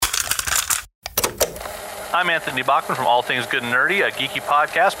I'm Anthony Bachman from All Things Good and Nerdy, a geeky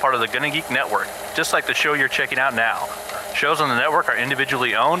podcast part of the Gonna Geek Network, just like the show you're checking out now. Shows on the network are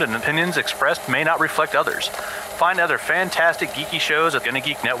individually owned and opinions expressed may not reflect others. Find other fantastic geeky shows at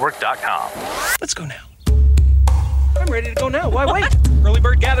GonnaGeekNetwork.com. Let's go now. I'm ready to go now. Why wait? Early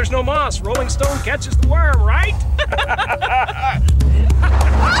bird gathers no moss. Rolling stone catches the worm, right? What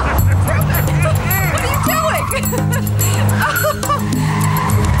are you doing?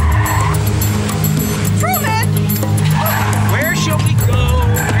 Truman! Where shall we go?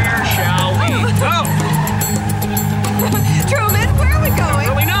 Where shall we go? Truman, where are we going?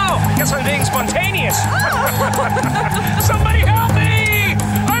 Really, no. I guess I'm being spontaneous. Somebody help me!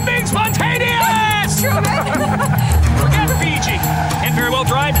 I'm being spontaneous! Truman! Forget Fiji. Can't very well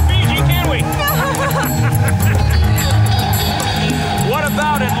drive to Fiji, can we? What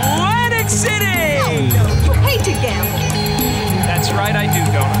about Atlantic City? Oh, no. You hate to gamble. That's right, I do,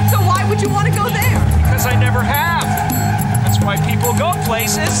 don't I? So why would you want to go there? Because I never have. That's why people go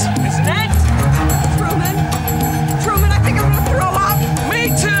places, isn't it? Truman? Truman, I think I'm going to throw up. Me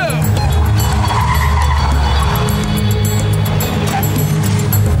too!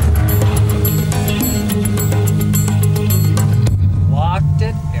 Locked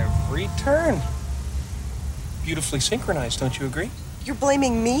at every turn. Beautifully synchronized, don't you agree? You're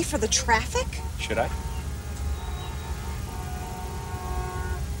blaming me for the traffic? Should I?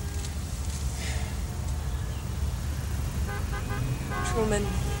 Truman,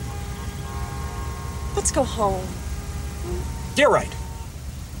 let's go home. You're right.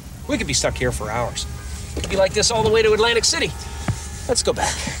 We could be stuck here for hours. It could be like this all the way to Atlantic City. Let's go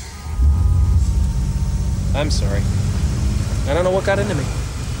back. I'm sorry. I don't know what got into me.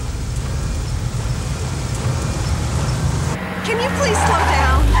 Can you please slow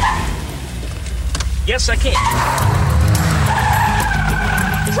down? Yes, I can.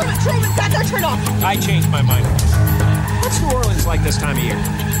 Truman, that's our turn off. I changed my mind. What's New Orleans like this time of year?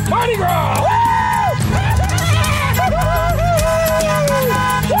 Mardi Gras!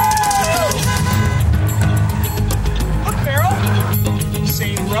 Look, Farrell.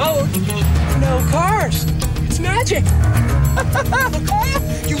 Same road. No cars. It's magic.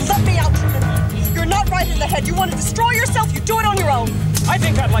 You let me out, Truman. You're not right in the head. You want to destroy yourself, you do it on your own. I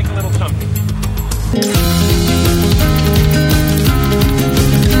think I'd like a little company.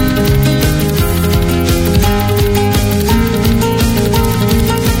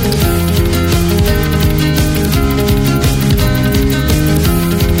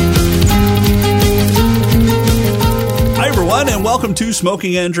 And welcome to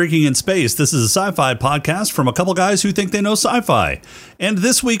Smoking and Drinking in Space. This is a sci-fi podcast from a couple guys who think they know sci-fi. And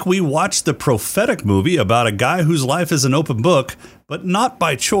this week we watched the prophetic movie about a guy whose life is an open book, but not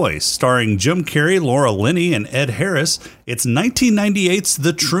by choice, starring Jim Carrey, Laura Linney, and Ed Harris. It's 1998's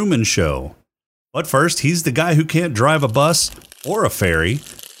The Truman Show. But first, he's the guy who can't drive a bus or a ferry.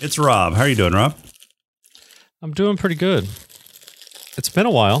 It's Rob. How are you doing, Rob? I'm doing pretty good. It's been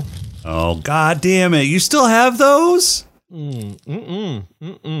a while. Oh, God damn it. You still have those? No,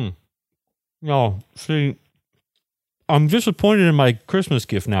 see, I'm disappointed in my Christmas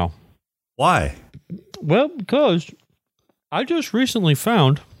gift now. Why? Well, because I just recently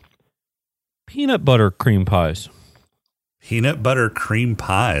found peanut butter cream pies. Peanut butter cream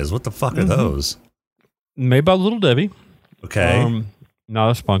pies? What the fuck are those? Made by Little Debbie. Okay.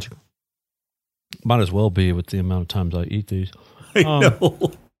 Not a sponsor. Might as well be with the amount of times I eat these. I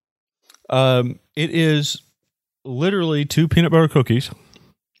know. It is literally 2 peanut butter cookies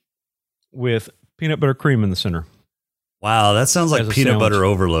with peanut butter cream in the center. Wow, that sounds like peanut butter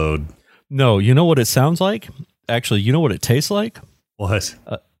overload. No, you know what it sounds like? Actually, you know what it tastes like? What?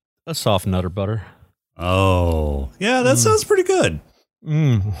 A soft Nutter Butter. Oh, yeah, that sounds pretty good.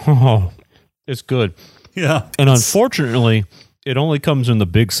 Oh, it's good. Yeah. And unfortunately, it only comes in the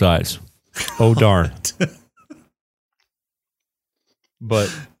big size. Oh, darn.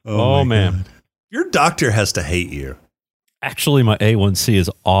 But, oh man. God. Your doctor has to hate you. Actually, my A1C is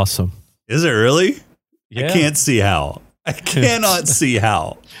awesome. Is it really? Yeah. I can't see how. I cannot see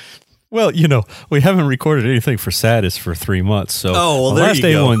how. Well, you know, we haven't recorded anything for Satis for 3 months, so there last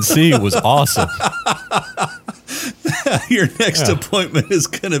you go. A1C was awesome. Your next appointment is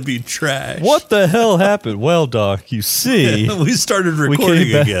going to be trash. What the hell happened? Well, Doc, you see. We started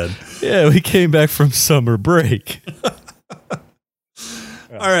recording again. Yeah, we came back from summer break.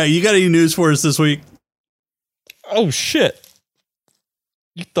 All right, you got any news for us this week? Oh, shit.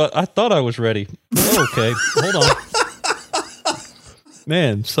 I thought I was ready. Oh, okay, hold on.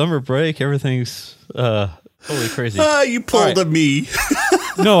 Man, summer break, everything's totally crazy. You pulled a me.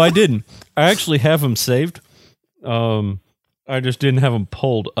 No, I didn't. I actually have them saved. I I just didn't have them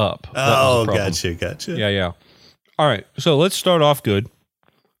pulled up. That was the problem. Gotcha. Yeah. All right, so let's start off good.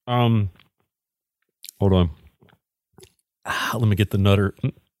 Hold on. Let me get the Nutter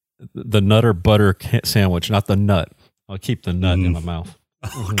butter sandwich, not the nut. I'll keep the nut in my mouth.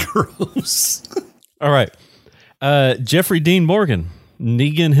 Oh, gross. All right. Jeffrey Dean Morgan,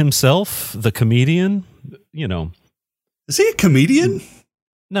 Negan himself, the comedian. You know, is he a comedian?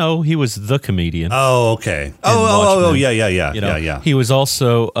 No, he was the comedian. Oh, okay. Yeah. You know, Yeah. He was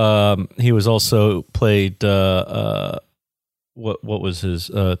also played what was his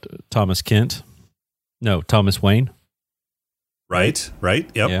Thomas Kent? No, Thomas Wayne. Right.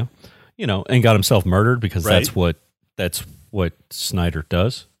 Yep. Yeah. You know, and got himself murdered because Right. that's what Snyder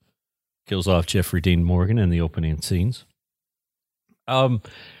does. Kills off Jeffrey Dean Morgan in the opening scenes.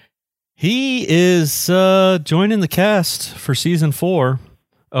 He is joining the cast for season 4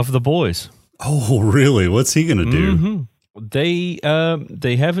 of The Boys. Oh, really? What's he going to do? Mm-hmm.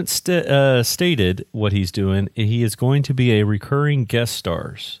 They haven't stated what he's doing. He is going to be a recurring guest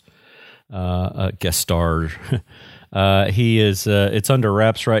star. He is. It's under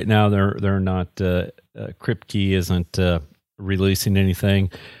wraps right now. They're not. Kripke isn't releasing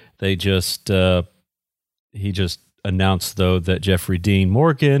anything. They just. He just announced though that Jeffrey Dean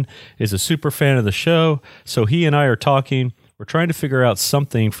Morgan is a super fan of the show. So he and I are talking. We're trying to figure out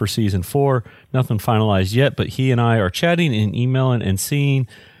something for season 4. Nothing finalized yet, but he and I are chatting and emailing and seeing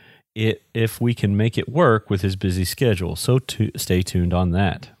if we can make it work with his busy schedule. So stay tuned on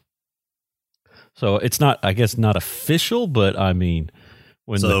that. So it's not, I guess, not official, but I mean,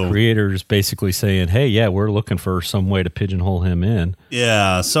 when the creator's basically saying, hey, yeah, we're looking for some way to pigeonhole him in.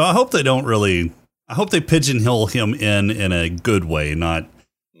 Yeah. So I hope they don't really, I hope they pigeonhole him in a good way, not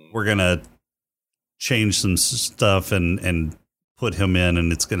we're going to change some stuff and put him in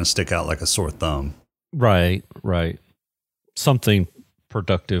and it's going to stick out like a sore thumb. Right. Something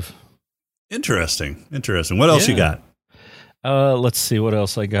productive. Interesting. What else you got? Let's see what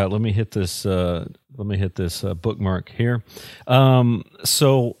else I got. Let me hit this bookmark here.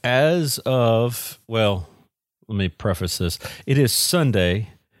 So as of, well, let me preface this. It is Sunday,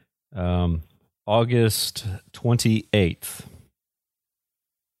 August 28th.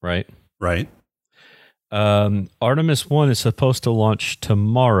 Right. Artemis 1 is supposed to launch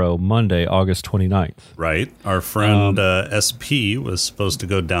tomorrow, Monday, August 29th. Right. Our friend SP was supposed to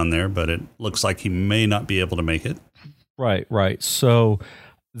go down there, but it looks like he may not be able to make it. Right. So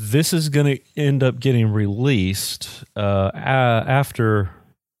this is going to end up getting released after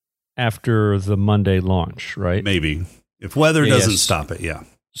the Monday launch, right? Maybe. If weather doesn't stop it, yeah.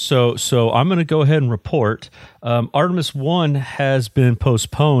 So I'm going to go ahead and report. Artemis 1 has been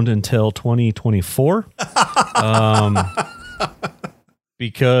postponed until 2024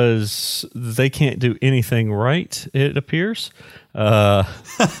 because they can't do anything right, it appears. I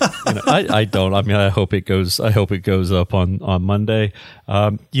don't. I mean, I hope it goes up on Monday.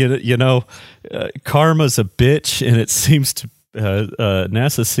 Karma's a bitch, and it seems to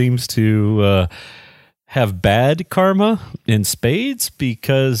NASA seems to have bad karma in spades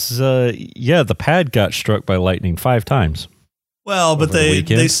because the pad got struck by lightning 5 times. Well, but they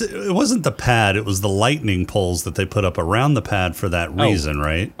it wasn't the pad, it was the lightning poles that they put up around the pad for that reason,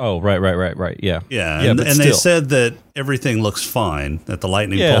 right? Oh, right. Yeah. And they said that everything looks fine, that the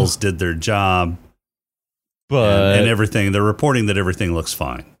lightning poles did their job. But and everything, they're reporting that everything looks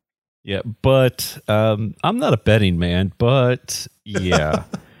fine. Yeah, but I'm not a betting man, but yeah.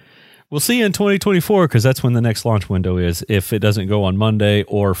 We'll see you in 2024 because that's when the next launch window is, if it doesn't go on Monday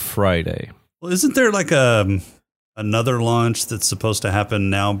or Friday. Well, isn't there like another launch that's supposed to happen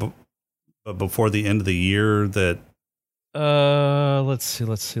now, but before the end of the year? That let's see.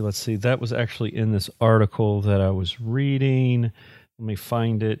 That was actually in this article that I was reading. Let me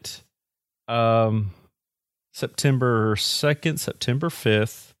find it. September 2nd, September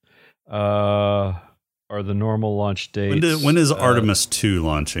 5th are the normal launch dates. When is Artemis 2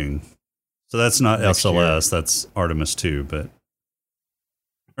 launching? So that's not SLS, year. That's Artemis 2, but...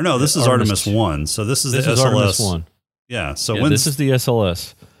 Or no, this is Artemis 1. So this is the SLS. Artemis 1. Yeah, so this is the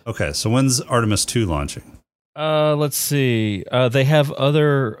SLS. Okay, so when's Artemis 2 launching? Let's see. They have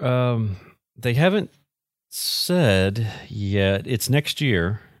other... they haven't said yet. It's next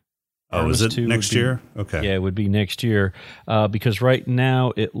year. Oh, is it next year? Okay. Yeah, it would be next year because right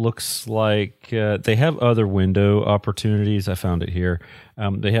now it looks like they have other window opportunities. I found it here.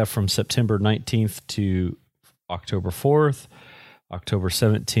 They have from September 19th to October 4th, October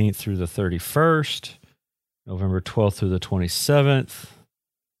 17th through the 31st, November 12th through the 27th,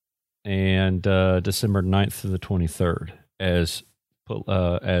 and December 9th through the 23rd as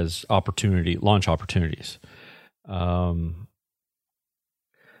launch opportunities.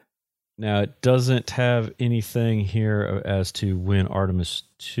 Now, it doesn't have anything here as to when Artemis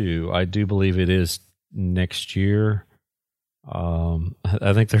 2. I do believe it is next year.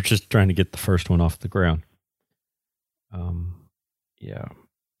 I think they're just trying to get the first one off the ground. Yeah.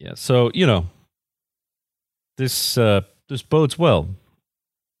 So, this bodes well.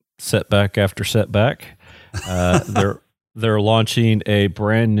 Setback after setback. They're launching a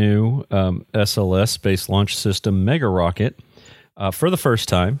brand new SLS Space Launch System mega rocket for the first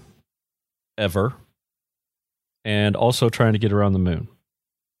time ever, and also trying to get around the moon,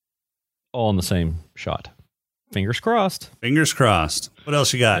 all in the same shot. Fingers crossed. Fingers crossed. What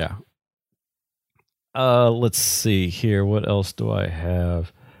else you got? Yeah. Let's see here. What else do I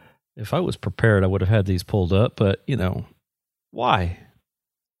have? If I was prepared, I would have had these pulled up, but why?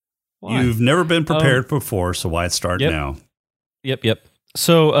 You've never been prepared before, so why start now? Yep.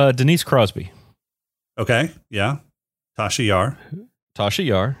 So, Denise Crosby. Okay. Yeah. Tasha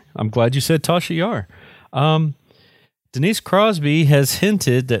Yar. I'm glad you said Tasha Yar. Denise Crosby has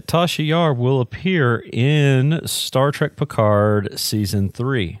hinted that Tasha Yar will appear in Star Trek Picard Season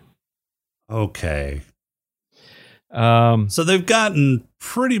 3. Okay. So they've gotten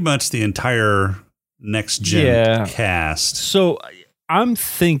pretty much the entire next gen cast. So I'm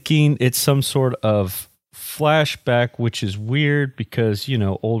thinking it's some sort of flashback, which is weird because,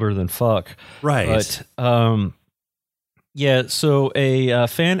 older than fuck. Right. But, so a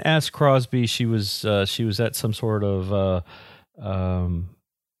fan asked Crosby, she was at some sort of,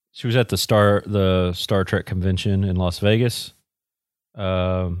 she was at the Star Trek convention in Las Vegas.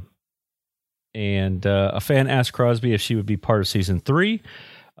 And a fan asked Crosby if she would be part of season 3,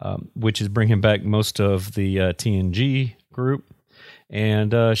 which is bringing back most of the TNG group.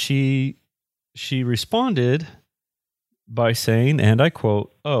 And she responded by saying, and I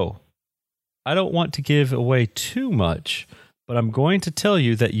quote, "Oh, I don't want to give away too much, but I'm going to tell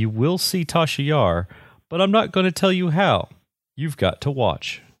you that you will see Tasha Yar, but I'm not going to tell you how. You've got to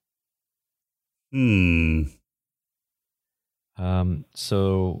watch."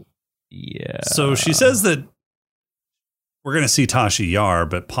 So, yeah. So she says that we're going to see Tasha Yar,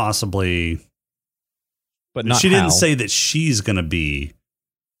 but possibly... But not she how. didn't say that she's going to be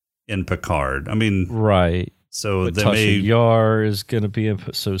in Picard. I mean... Right. So but they Tasha Yar is going to be in...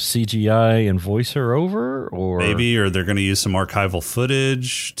 So CGI and voice her over? Or maybe, or they're going to use some archival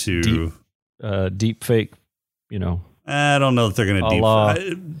footage to... Deep fake, I don't know if they're going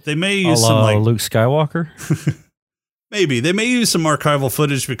to they may use some like Luke Skywalker. Maybe they may use some archival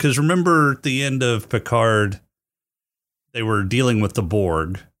footage because remember at the end of Picard, they were dealing with the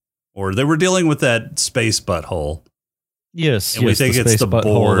Borg, or they were dealing with that space butthole. Yes, and we think it's the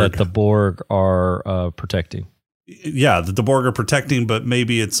Borg that the Borg are protecting. Yeah, the Borg are protecting, but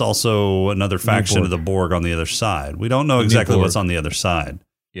maybe it's also another faction of the Borg on the other side. We don't know exactly what's on the other side.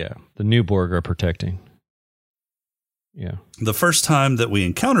 Yeah, the new Borg are protecting. Yeah. The first time that we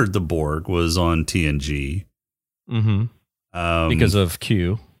encountered the Borg was on TNG. Mm-hmm. Because of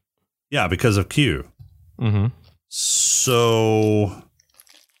Q. Yeah, because of Q. Mm-hmm. So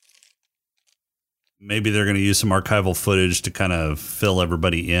maybe they're going to use some archival footage to kind of fill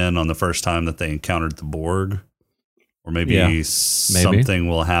everybody in on the first time that they encountered the Borg. Or maybe something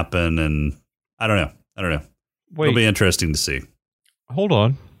will happen, and I don't know. Wait. It'll be interesting to see. Hold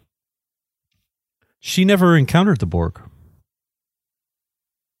on. She never encountered the Borg.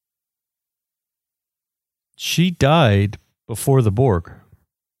 She died before the Borg.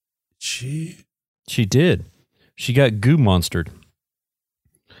 She did. She got goo monstered.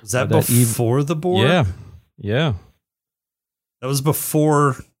 Was that before the Borg? Yeah. That was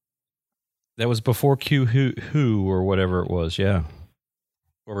before. That was before Q who or whatever it was. Yeah,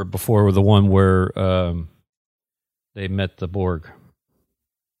 or before the one where they met the Borg.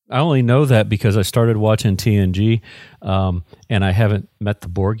 I only know that because I started watching TNG, and I haven't met the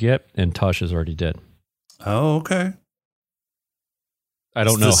Borg yet, and Tasha's already dead. Oh, okay. I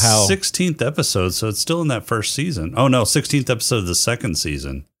don't know how. 16th episode, so it's still in that first season. Oh, no, 16th episode of the second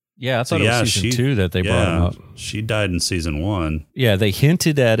season. Yeah, I thought it was season 2 that they brought him up. She died in season 1. Yeah, they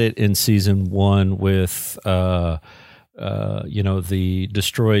hinted at it in season 1 with, the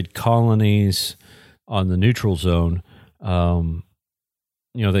destroyed colonies on the neutral zone.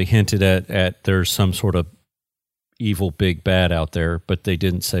 They hinted at there's some sort of evil big bad out there, but they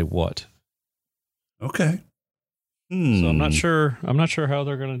didn't say what. Okay. So I'm not sure how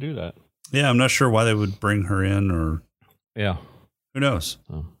they're going to do that. Yeah, I'm not sure why they would bring her in, or who knows.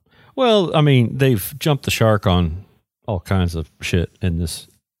 Well, I mean, they've jumped the shark on all kinds of shit in this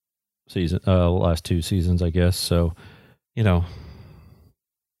season, last 2 seasons, I guess. So,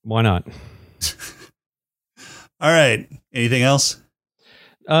 why not? All right. Anything else?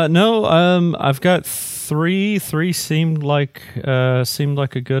 No, I've got three. Three seemed like a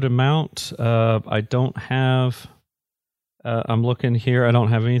good amount. I don't have. I'm looking here. I don't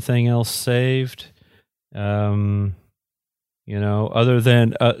have anything else saved. Other than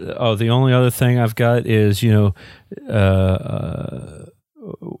the only other thing I've got is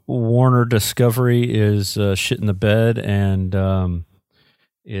Warner Discovery is shit in the bed and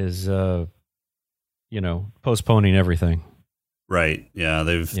is postponing everything. Right. Yeah,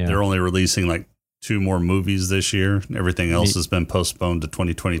 they're only releasing like 2 more movies this year. Everything else has been postponed to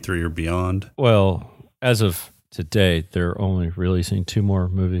 2023 or beyond. Well, as of today, they're only releasing 2 more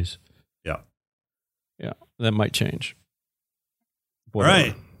movies. Yeah. Yeah, that might change. Whatever. All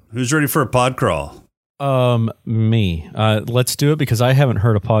right. Who's ready for a pod crawl? Me. Let's do it because I haven't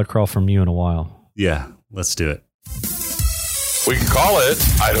heard a pod crawl from you in a while. Yeah, let's do it. We can call it,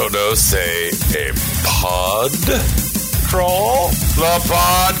 I don't know, say a pod crawl? The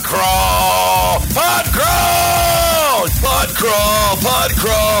pod crawl! Pod crawl! Pod crawl! Pod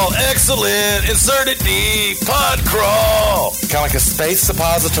crawl! Excellent! Insert it deep! Pod crawl! Kind of like a space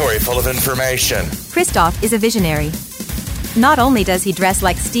suppository full of information. Christoph is a visionary. Not only does he dress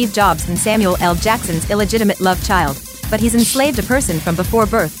like Steve Jobs and Samuel L. Jackson's illegitimate love child, but he's enslaved a person from before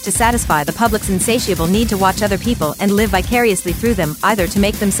birth to satisfy the public's insatiable need to watch other people and live vicariously through them, either to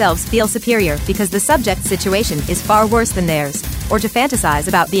make themselves feel superior because the subject's situation is far worse than theirs, or to fantasize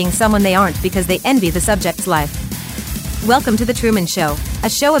about being someone they aren't because they envy the subject's life. Welcome to The Truman Show, a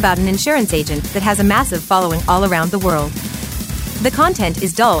show about an insurance agent that has a massive following all around the world. The content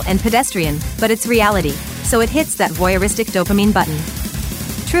is dull and pedestrian, but it's reality, so it hits that voyeuristic dopamine button.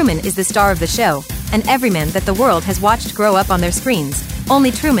 Truman is the star of the show, an everyman that the world has watched grow up on their screens,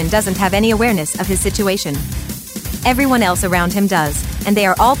 only Truman doesn't have any awareness of his situation. Everyone else around him does, and they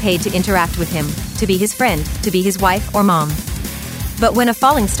are all paid to interact with him, to be his friend, to be his wife or mom. But when a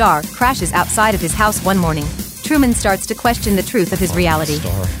falling star crashes outside of his house one morning, Truman starts to question the truth of his reality.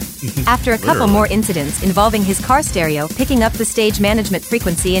 After a couple more incidents involving his car stereo picking up the stage management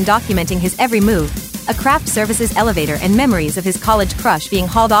frequency and documenting his every move, a craft services elevator and memories of his college crush being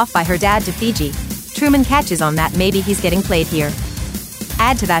hauled off by her dad to Fiji, Truman catches on that maybe he's getting played here.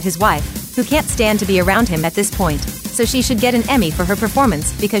 Add to that his wife, who can't stand to be around him at this point, so she should get an Emmy for her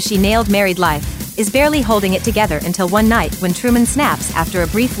performance because she nailed married life, is barely holding it together until one night when Truman snaps after a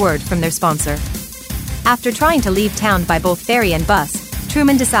brief word from their sponsor. After trying to leave town by both ferry and bus,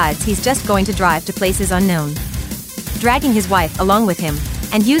 Truman decides he's just going to drive to places unknown. Dragging his wife along with him,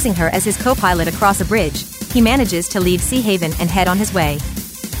 and using her as his co-pilot across a bridge, he manages to leave Sea Haven and head on his way.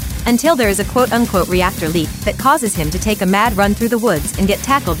 Until there is a quote-unquote reactor leak that causes him to take a mad run through the woods and get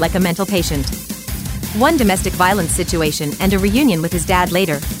tackled like a mental patient. One domestic violence situation and a reunion with his dad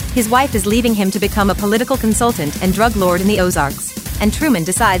later, his wife is leaving him to become a political consultant and drug lord in the Ozarks, and Truman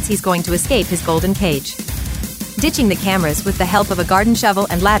decides he's going to escape his golden cage. Ditching the cameras with the help of a garden shovel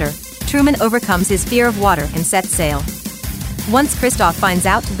and ladder, Truman overcomes his fear of water and sets sail. Once Christoph finds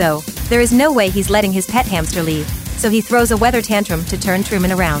out, though, there is no way he's letting his pet hamster leave, so he throws a weather tantrum to turn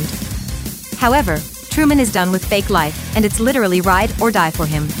Truman around. However, Truman is done with fake life, and it's literally ride or die for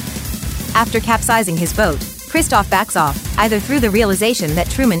him. After capsizing his boat, Christoph backs off, either through the realization that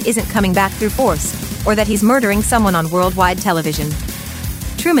Truman isn't coming back through force, or that he's murdering someone on worldwide television.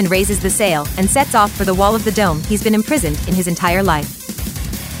 Truman raises the sail and sets off for the wall of the dome he's been imprisoned in his entire life.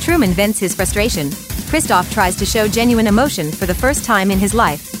 Truman vents his frustration. Christoph tries to show genuine emotion for the first time in his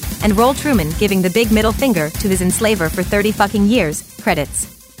life, and roll Truman giving the big middle finger to his enslaver for 30 fucking years, credits.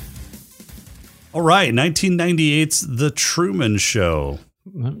 All right, 1998's The Truman Show.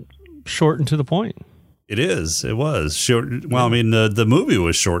 Short and to the point. It is. It was. Short. Well, I mean, the movie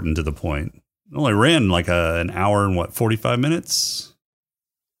was shortened to the point. It only ran like an hour and 45 minutes?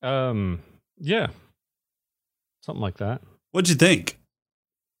 Yeah. Something like that. What'd you think?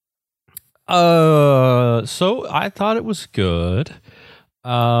 So I thought it was good.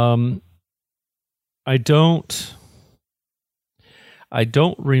 I don't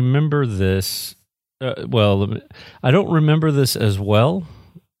remember this. I don't remember this as well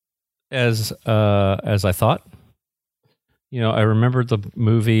as I thought. You know, I remembered the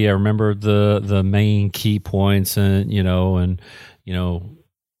movie. I remembered the main key points, and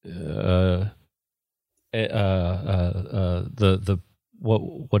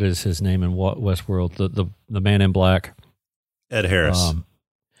what is his name in Westworld? The Man in Black. Ed Harris.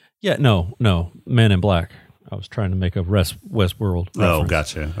 Man in Black. I was trying to make a Westworld reference. Oh,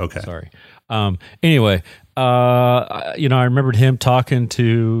 gotcha. Okay. Sorry. Anyway, I remembered him talking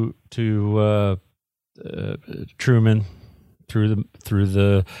to Truman through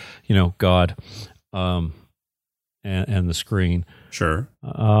the God, and the screen. Sure.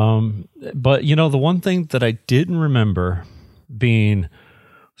 But the one thing that I didn't remember being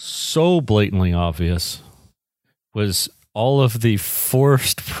so blatantly obvious was all of the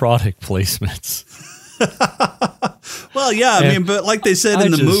forced product placements. Well, yeah, I mean, but like they said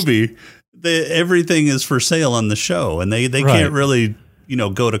in the movie, everything is for sale on the show, and they can't really,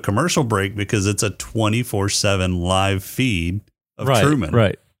 go to commercial break because it's a 24/7 live feed of Truman.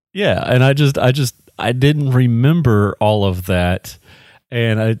 Right. Yeah, and I didn't remember all of that,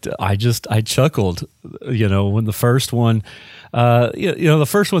 and I chuckled, when the first one, the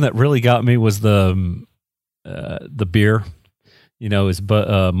first one that really got me was the beer. Is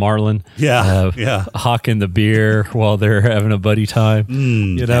Marlon, hawking the beer while they're having a buddy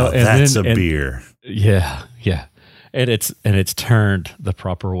time. That's a beer. Yeah, and it's turned the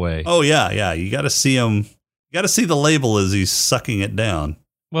proper way. Oh yeah. You got to see him. You got to see the label as he's sucking it down.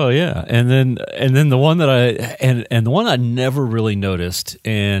 Well, yeah, and then the one that the one I never really noticed,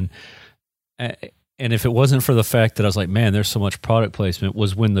 and if it wasn't for the fact that I was like, man, there's so much product placement,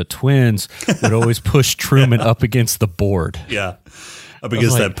 was when the twins would always push Truman up against the board. Yeah, up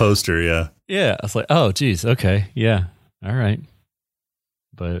against that poster. Yeah, yeah. I was like, oh, geez, okay, yeah, all right.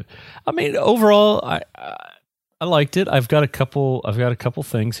 But I mean, overall, I liked it. I've got a couple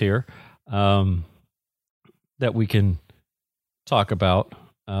things here that we can talk about.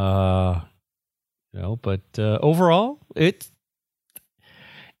 But overall, it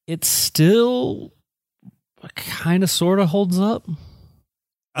still kind of sort of holds up.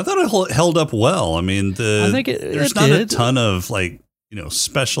 I thought it held up well. I mean, I think there's not a ton of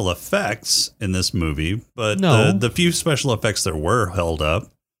special effects in this movie, but the few special effects there were held up.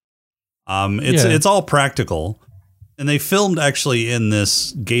 It's all practical, and they filmed actually in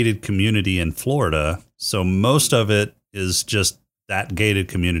this gated community in Florida, so most of it is just that gated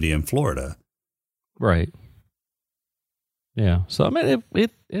community in Florida. Right. Yeah. So, I mean,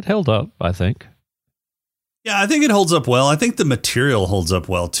 it held up, I think. Yeah, I think it holds up well. I think the material holds up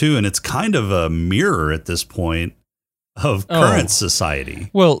well, too. And it's kind of a mirror at this point of current society.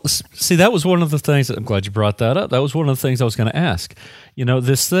 Well, see, that was one of the things. I'm glad you brought that up. That was one of the things I was going to ask.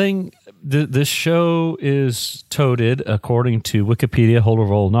 This show is touted, according to Wikipedia, holder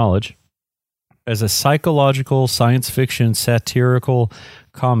of all knowledge, as a psychological, science fiction, satirical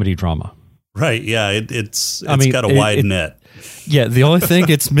comedy drama. Right. Yeah. It's got a wide net. Yeah. The only thing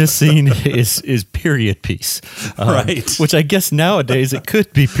it's missing is period piece. Right. Which I guess nowadays it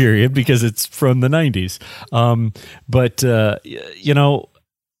could be period because it's from the 90s.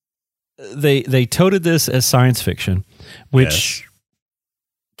 They touted this as science fiction, which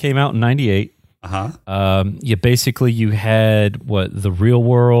came out in 98. You had the Real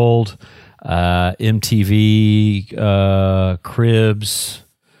World, MTV, Cribs.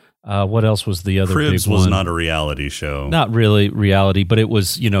 What else was the other Cribs big one? Was not a reality show. Not really reality, but it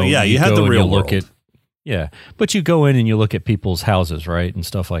was, you had the Real World. But you go in and you look at people's houses, right, and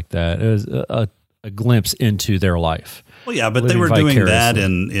stuff like that. It was a glimpse into their life. Well, yeah, but they were doing that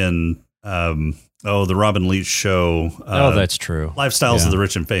in the Robin Leach show. That's true. Lifestyles of the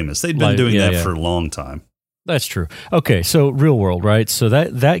Rich and Famous. They'd been doing that for a long time. That's true. Okay, so Real World, right? So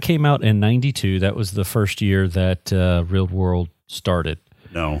that came out in 92. That was the first year that Real World started.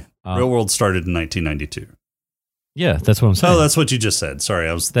 No, Real World started in 1992. Yeah, that's what I'm saying. Oh, that's what you just said. Sorry,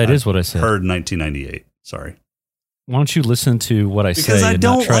 That is what I said. Heard 1998. Sorry. Why don't you listen to what I say? Because I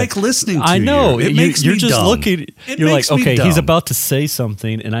don't like listening to you. I know. It makes you're me just dumb. looking. You're like, okay, he's about to say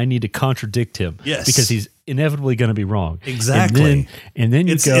something, and I need to contradict him. Yes. Because he's inevitably going to be wrong. Exactly. And then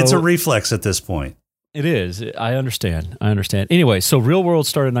you go. It's a reflex at this point. It is. I understand. Anyway, so Real World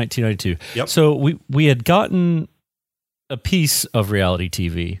started in 1992. Yep. So we had gotten a piece of reality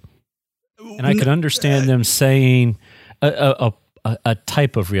TV, and I could understand them saying a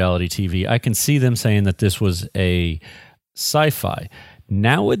type of reality TV. I can see them saying that this was a sci-fi.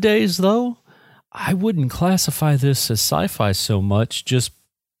 Nowadays, though, I wouldn't classify this as sci-fi so much, just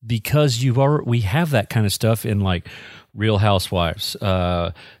because we have that kind of stuff in like Real Housewives,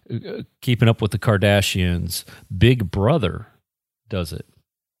 Keeping Up with the Kardashians. Big Brother does it.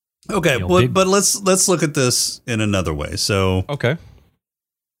 Okay, but let's look at this in another way. So, okay,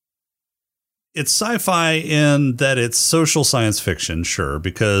 it's sci-fi in that it's social science fiction, sure,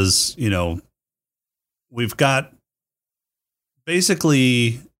 because we've got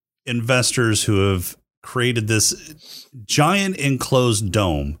basically investors who have created this giant enclosed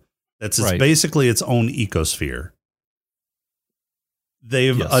dome that's basically its own ecosphere.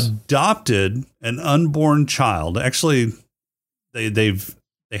 They've adopted an unborn child. Actually, they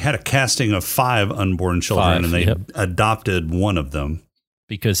had a casting of 5 unborn children, and they adopted one of them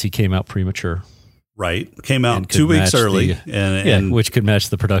because he came out premature. Right. Came out And could 2 weeks match early. the- and which could match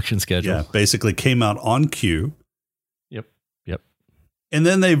the production schedule. yeah, basically came out on cue. Yep. And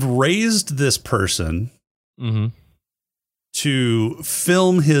then they've raised this person Mm-hmm. to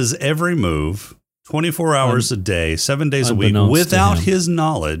film his every move 24 hours a day, 7 days a week, Unbeknownst to without him. his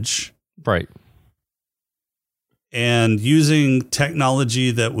knowledge, Right. and using technology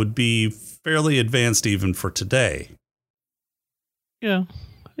that would be fairly advanced even for today. Yeah.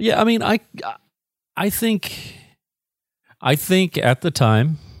 Yeah. I mean, I think at the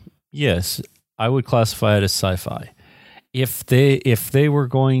time, yes, I would classify it as sci-fi. If they were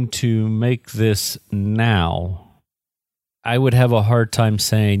going to make this now, I would have a hard time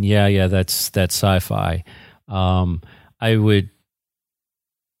saying, yeah, that's sci-fi. I would,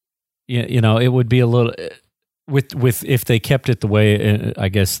 it would be a little with if they kept it the way, I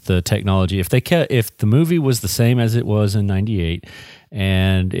guess the technology. If the movie was the same as it was in '98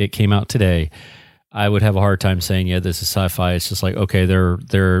 and it came out today, I would have a hard time saying, yeah, this is sci-fi. It's just like, okay,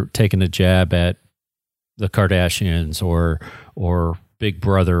 they're taking a jab at the Kardashians or Big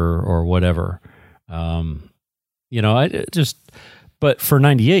Brother or whatever. But for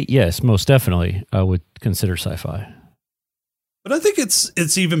 '98, yes, most definitely, I would consider sci-fi. But I think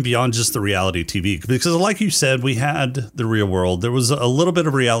it's even beyond just the reality TV, because like you said, we had the Real World. There was a little bit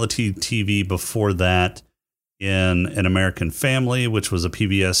of reality TV before that in An American Family, which was a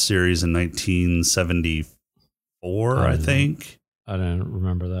PBS series in 1974, I think. I don't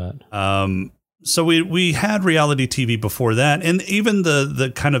remember that. So we had reality TV before that, and even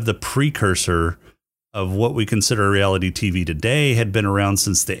the kind of the precursor of what we consider reality TV today had been around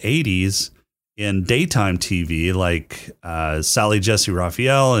since the 80s in daytime TV, like Sally Jesse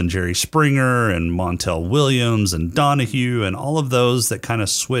Raphael and Jerry Springer and Montel Williams and Donahue and all of those that kind of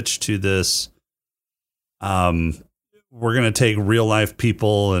switched to this. We're going to take real life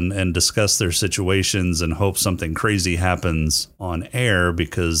people and discuss their situations and hope something crazy happens on air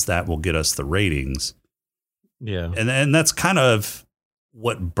because that will get us the ratings. Yeah. And that's kind of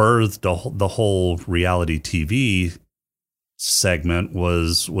what birthed the whole reality TV segment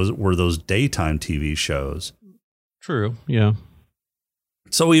were those daytime TV shows. True. Yeah.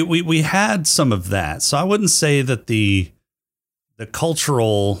 So we had some of that. So I wouldn't say that the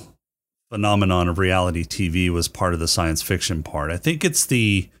cultural phenomenon of reality TV was part of the science fiction part. I think it's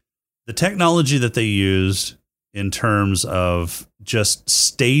the technology that they used in terms of just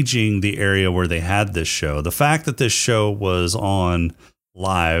staging the area where they had this show. The fact that this show was on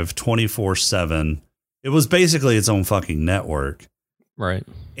live 24/7, it was basically its own fucking network. Right.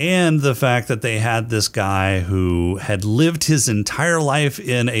 And the fact that they had this guy who had lived his entire life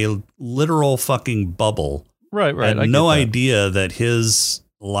in a literal fucking bubble. Right. Had no idea that his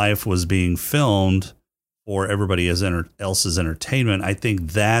life was being filmed for everybody else's entertainment. I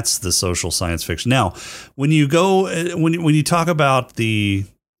think that's the social science fiction. Now, when you talk about the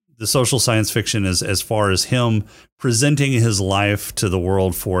social science fiction as far as him presenting his life to the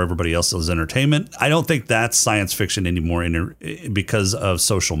world for everybody else's entertainment, I don't think that's science fiction anymore because of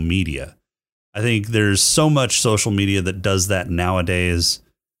social media. I think there's so much social media that does that nowadays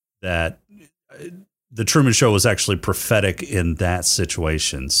that the Truman Show was actually prophetic in that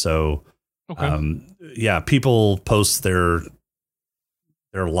situation. So, okay. People post their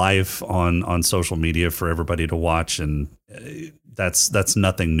life on social media for everybody to watch, and that's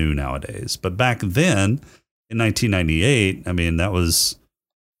nothing new nowadays. But back then, in 1998, I mean, that was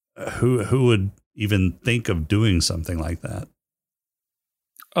who would even think of doing something like that?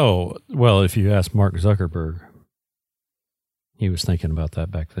 Oh, well, if you ask Mark Zuckerberg, he was thinking about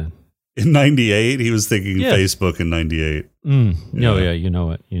that back then. In 98, he was thinking Facebook in 98. Oh, yeah, you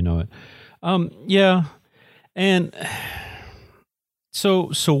know it. Yeah. And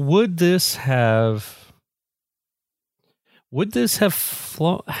so would this have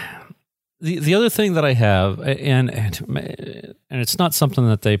flown? The other thing that I have, and it's not something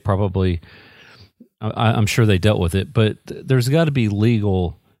that they probably, I'm sure they dealt with it, but there's got to be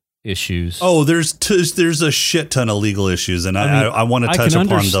legal issues. Oh, there's a shit ton of legal issues, and I want to touch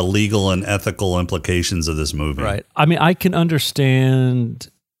upon the legal and ethical implications of this movie. Right. I mean, I can understand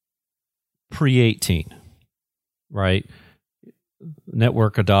pre-18, right?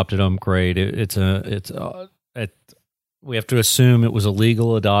 Network adopted them, great. We have to assume it was a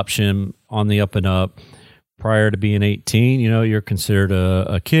legal adoption on the up and up. Prior to being 18, you're considered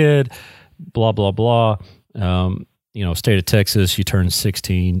a kid, blah, blah, blah. State of Texas, you turn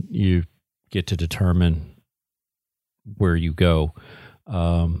 16, you get to determine where you go.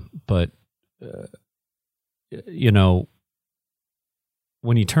 But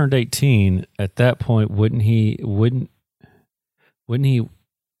when he turned 18, at that point, wouldn't he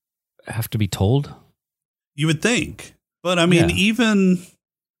have to be told You would think. But I mean, Yeah. even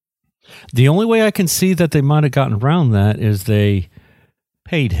The only way I can see that they might have gotten around that is they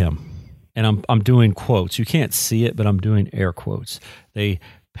paid him. And I'm doing quotes. You can't see it, but I'm doing air quotes. They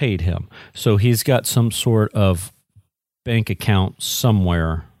paid him. So he's got some sort of bank account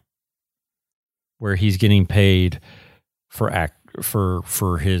somewhere where he's getting paid for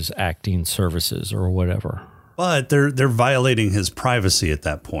his acting services or whatever. but they're violating his privacy at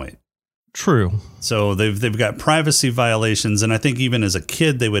that point. True. So they've got privacy violations, and I think even as a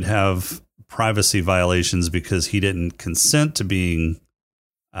kid they would have privacy violations because he didn't consent to being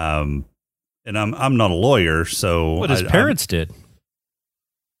and I'm not a lawyer, so What his parents did.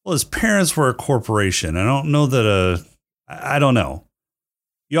 Well, his parents were a corporation. I don't know that I don't know.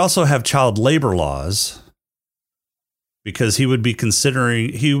 You also have child labor laws because he would be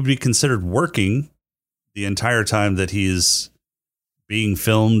considered working the entire time that he's being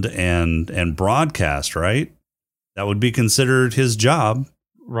filmed and broadcast, right? That would be considered his job.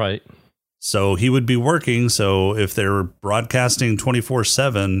 Right. So he would be working. So if they're broadcasting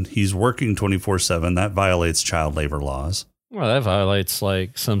 24/7, he's working 24/7. That violates child labor laws. Well, that violates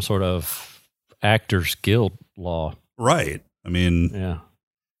like some sort of Actors Guild law. Right. I mean, Yeah.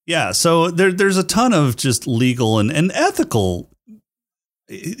 yeah. So there's a ton of just legal and ethical.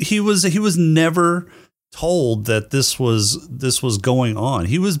 He was never told that this was going on.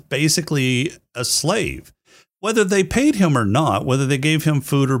 He was basically a slave. Whether they paid him or not, whether they gave him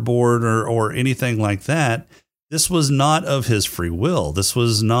food or board or anything like that, this was not of his free will. This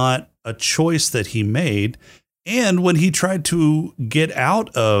was not a choice that he made. And when he tried to get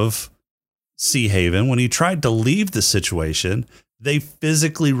out of Sea Haven, when he tried to leave the situation, they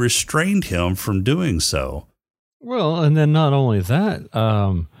physically restrained him from doing so. Well, and then not only that,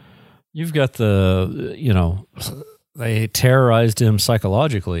 you've got they terrorized him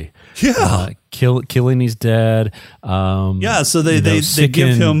psychologically. Yeah. Killing his dad. Yeah, so they give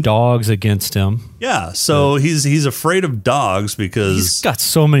sicking him dogs against him. Yeah, so he's afraid of dogs because He's got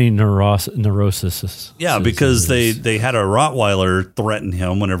so many neuroses. yeah, because they had a Rottweiler threaten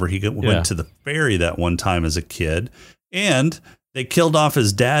him whenever he went to the ferry that one time as a kid, and they killed off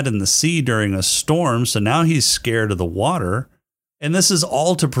his dad in the sea during a storm. So now he's scared of the water, and this is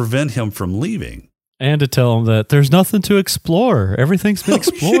all to prevent him from leaving. And to tell him that there's nothing to explore. Everything's been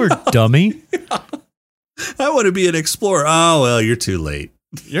explored, dummy. I want to be an explorer. Oh, well, you're too late.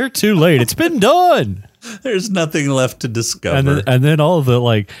 You're too late. It's been done. There's nothing left to discover. And then all of the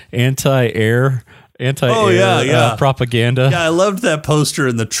like anti-air propaganda. Yeah, I loved that poster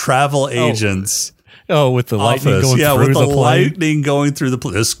in the travel agents. Oh, with the lightning office. going Yeah, through with the plane. lightning going through the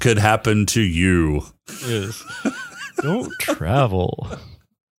plane. This could happen to you. Yes. Don't travel.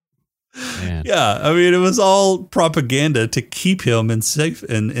 Man. Yeah, I mean, it was all propaganda to keep him in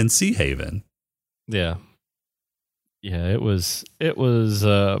Sea Haven. Yeah. Yeah, it was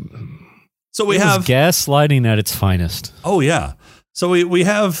So we it have was gaslighting at its finest. Oh yeah. So we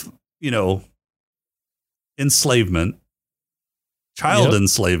have, enslavement. Child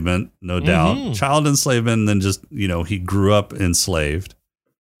enslavement, no doubt. Child enslavement, and then just, he grew up enslaved.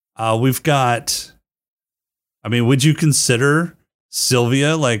 We've got, would you consider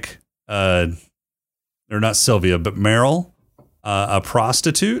Sylvia or not Sylvia, but Meryl, a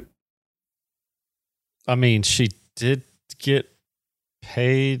prostitute? She did get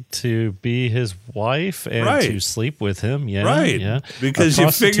paid to be his wife and Right. to sleep with him. Yeah. Right. Yeah. Because Are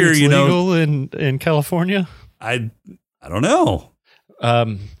you figure, prostitutes legal in California? I don't know.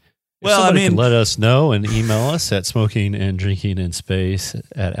 Well, somebody can let us know and email us at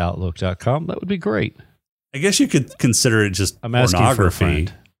smokinganddrinkinginspace@outlook.com. That would be great. I guess you could consider it just I'm asking for a pornography.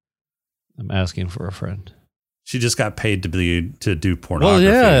 friend. I'm asking for a friend. She just got paid to do pornography.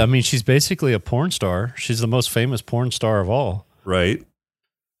 Well, yeah. She's basically a porn star. She's the most famous porn star of all. Right.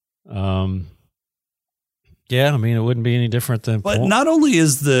 Yeah, it wouldn't be any different than But porn. not only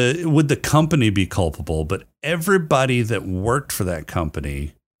would the company be culpable, but everybody that worked for that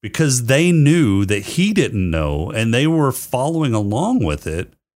company, because they knew that he didn't know and they were following along with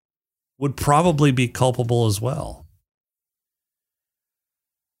it, would probably be culpable as well.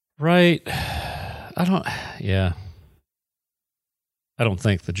 Right. I don't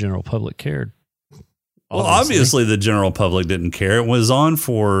think the general public cared. Well, obviously the general public didn't care. It was on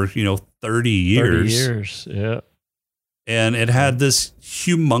for, 30 years. 30 years, yeah. And it had this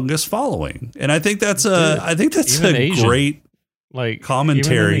humongous following. And I think that's Even a Asian. great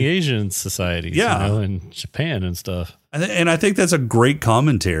commentary. Even in the Asian societies, Yeah. in Japan and stuff. And I think that's a great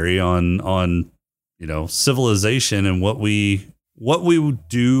commentary on civilization and what we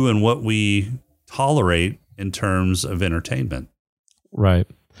do and what we tolerate in terms of entertainment. Right.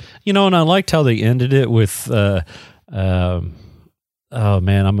 You know, and I liked how they ended it with, oh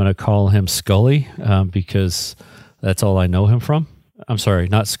man, I'm going to call him Scully because that's all I know him from. I'm sorry,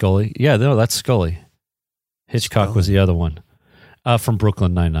 not Scully. Yeah, no, that's Scully. Hitchcock was the other one from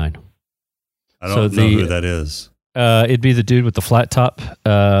Brooklyn Nine-Nine. I don't know who that is. It'd be the dude with the flat top,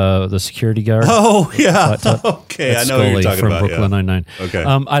 the security guard. Oh, yeah. Okay, that's I know who you're Scully talking from about. Brooklyn Nine-Nine. Okay.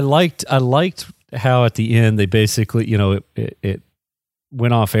 I liked how at the end they basically, you know, it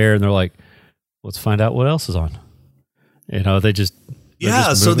went off air and they're like, let's find out what else is on. You know, they just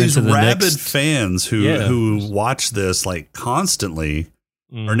so these rabid next fans who watch this like constantly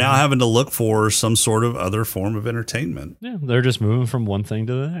are now having to look for some sort of other form of entertainment. Yeah, they're just moving from one thing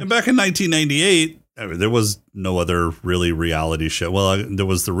to the next. And back in 1998, I mean, there was no other really reality show. Well, there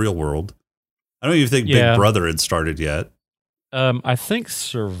was The Real World. I don't even think Big Brother had started yet. I think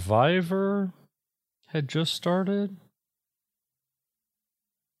Survivor had just started.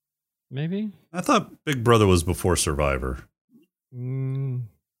 Maybe. I thought Big Brother was before Survivor. When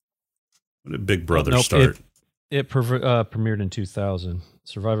did Big Brother start? It premiered in 2000.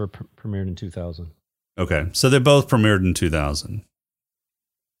 Survivor premiered in 2000. Okay, so they both premiered in 2000.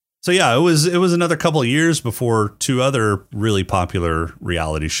 So yeah, it was another couple of years before two other really popular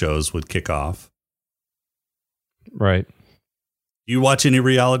reality shows would kick off. Right. You watch any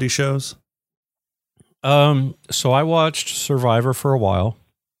reality shows? So I watched Survivor for a while.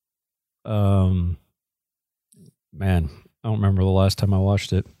 Man, I don't remember the last time I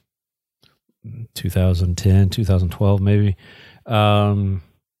watched it. 2010, 2012, maybe.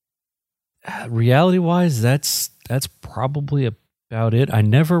 Reality wise, that's probably about it. I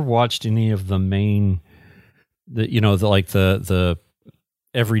never watched any of the main, the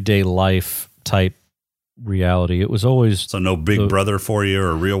everyday life type reality. It was always so no Big Brother for you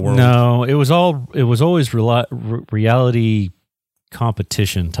or Real World. No, it was always reality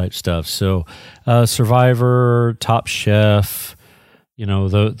competition type stuff. So Survivor, Top Chef, you know,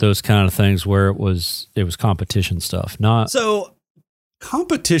 those kind of things where it was competition stuff. Not so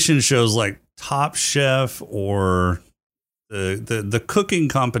competition shows like Top Chef or the cooking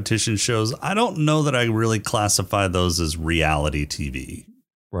competition shows. I don't know that I really classify those as reality TV.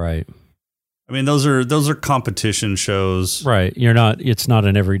 Right. I mean, those are competition shows. Right. It's not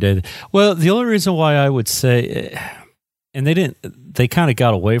an everyday. Well, the only reason why I would say, and they kind of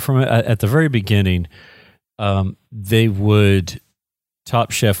got away from it at the very beginning. Top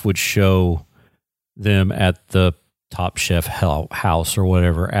Chef would show them at the Top Chef house or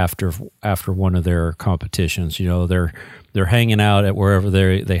whatever after one of their competitions. You know, they're hanging out at wherever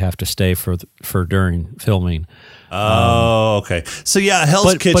they have to stay for during filming. Oh, okay. So yeah,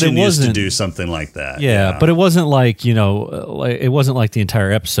 Hell's Kitchen used to do something like that. Yeah, but it wasn't like, you know, it wasn't like the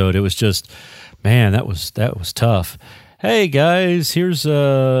entire episode. It was just, man, that was tough. Hey guys, here's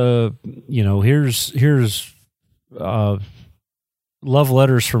love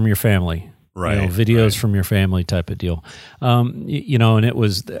letters from your family. Right. You know, videos from your family type of deal. You know, and it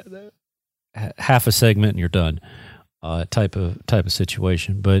was half a segment and you're done. Type of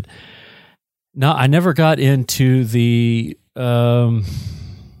situation. But no, I never got into the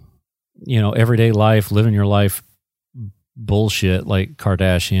everyday life, living your life bullshit like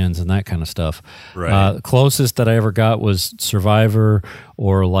Kardashians and that kind of stuff. Right. The closest that I ever got was Survivor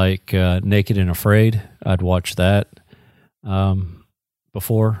or like Naked and Afraid. I'd watch that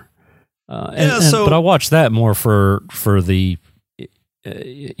before. But I watched that more for the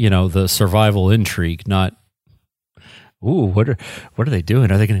the survival intrigue, not what are they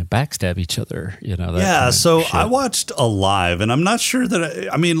doing? Are they going to backstab each other? You know. I watched Alive, and I'm not sure that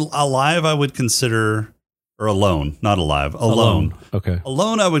Alive I would consider, or Alone, not Alive, Alone. Okay,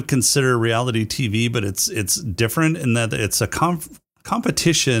 Alone I would consider reality TV, but it's different in that it's a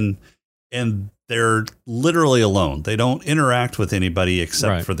competition, and they're literally alone. They don't interact with anybody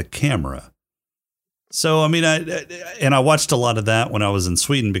except for the camera. So, I mean, I watched a lot of that when I was in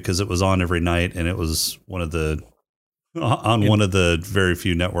Sweden because it was on every night, and it was one of the very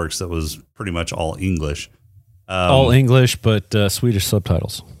few networks that was pretty much all English. All English, but Swedish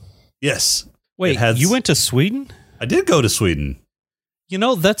subtitles. Yes. Wait, you went to Sweden? I did go to Sweden. You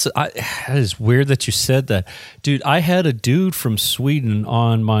know, that is weird that you said that, dude. I had a dude from Sweden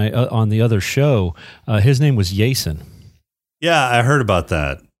on my on the other show. His name was Jason. Yeah, I heard about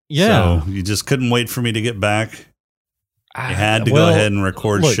that. Yeah, so you just couldn't wait for me to get back. You had to go ahead and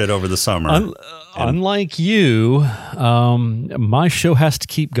record shit over the summer. Unlike you, my show has to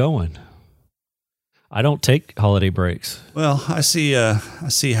keep going. I don't take holiday breaks. Well, I see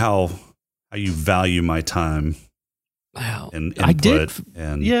how you value my time. And input. I did.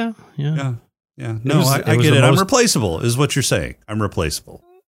 And yeah. No, I get it. I'm replaceable, is what you're saying. I'm replaceable.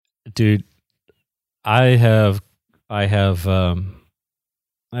 dude, I've come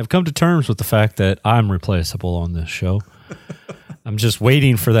to terms with the fact that I'm replaceable on this show. I'm just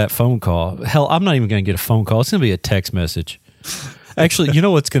waiting for that phone call. Hell, I'm not even going to get a phone call. It's going to be a text message. Actually, you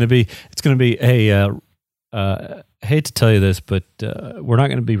know what's going to be? It's going to be, hey, I hate to tell you this, but we're not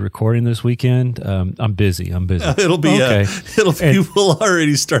going to be recording this weekend. I'm busy. It'll be okay. We'll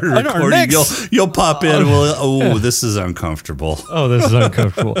already start recording. You'll pop in. And this is uncomfortable. Oh, this is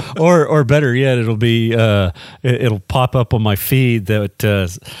uncomfortable. or better yet, it'll be it'll pop up on my feed that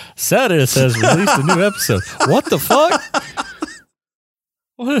Sadis has released a new episode. What the fuck?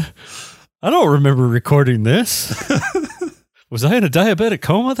 What? I don't remember recording this. Was I in a diabetic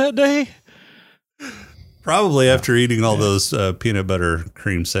coma that day? Probably after eating all those peanut butter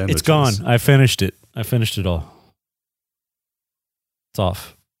cream sandwiches. It's gone. I finished it. I finished it all. It's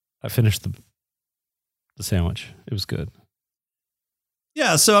off. I finished the sandwich. It was good.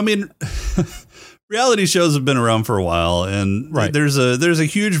 Yeah, so I mean, reality shows have been around for a while, and there's a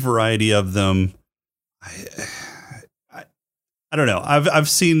huge variety of them. I don't know.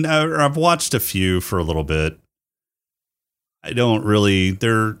 I've watched a few for a little bit. I don't really.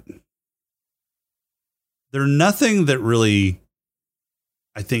 They're nothing that really,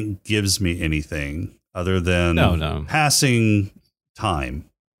 I think, gives me anything other than passing time.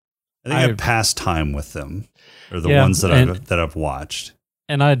 I think I've passed time with them. Or the ones that I've watched.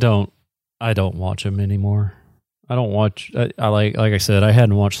 And I don't watch them anymore. I don't watch. I like I said, I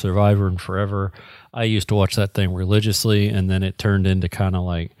hadn't watched Survivor in forever. I used to watch that thing religiously, and then it turned into kind of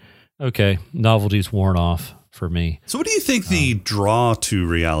like, okay, novelty's worn off for me. So, what do you think the draw to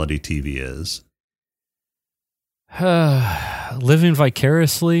reality TV is? Living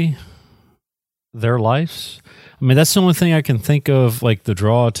vicariously their lives. I mean, that's the only thing I can think of, like the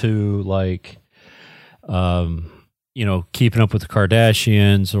draw to, like, Keeping Up with the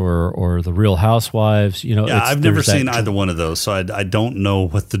Kardashians or the Real Housewives. I've never seen either one of those, so I don't know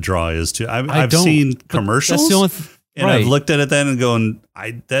what the draw is to. I've seen commercials, and I've looked at it then and going,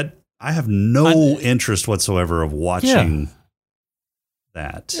 I have no interest whatsoever of watching.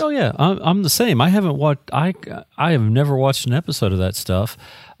 That. Oh yeah, I'm the same. I haven't watched. I have never watched an episode of that stuff.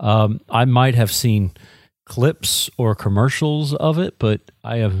 I might have seen clips or commercials of it, but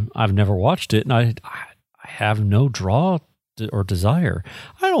I've never watched it, and I have no draw or desire.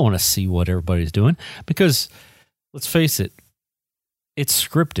 I don't want to see what everybody's doing because, let's face it, it's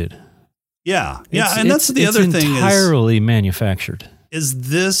scripted. Yeah, and that's the other thing. Entirely manufactured.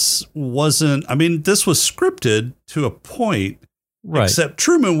 This was scripted to a point. Right. Except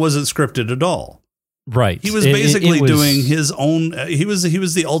Truman wasn't scripted at all. Right. He was basically doing his own. He was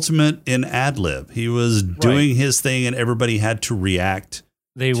the ultimate in ad lib. He was doing his thing, and everybody had to react.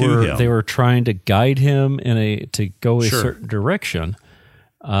 They were trying to guide him to go a certain direction,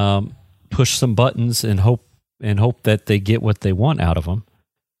 push some buttons, and hope that they get what they want out of them.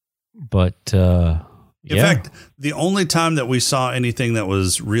 But in fact, the only time that we saw anything that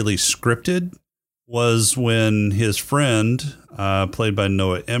was really scripted was when his friend, played by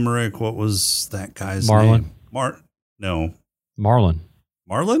Noah Emmerich, what was that guy's name? Marlon. Marlon?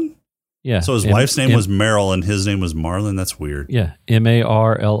 Yeah. So his wife's name was Meryl and his name was Marlon? That's weird. Yeah,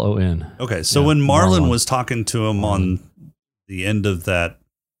 Marlon. Okay, so when Marlon was talking to him on the end of that,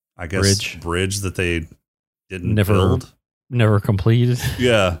 I guess, bridge that they didn't build. Never completed.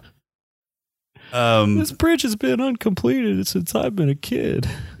 Yeah. This bridge has been uncompleted since I've been a kid.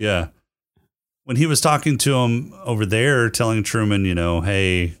 Yeah. When he was talking to him over there, telling Truman,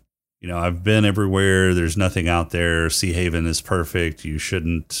 hey, I've been everywhere. There's nothing out there. Sea Haven is perfect. You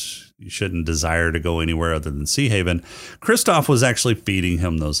shouldn't desire to go anywhere other than Sea Haven. Christoph was actually feeding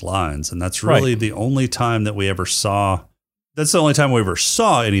him those lines. And that's really the only time that we ever saw. That's the only time we ever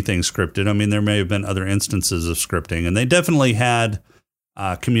saw anything scripted. I mean, there may have been other instances of scripting, and they definitely had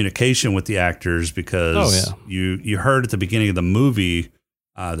communication with the actors because you heard at the beginning of the movie,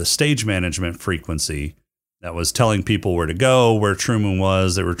 the stage management frequency that was telling people where to go, where Truman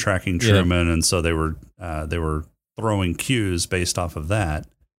was. They were tracking Truman, and so they were throwing cues based off of that.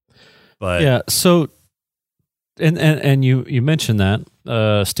 But so and you mentioned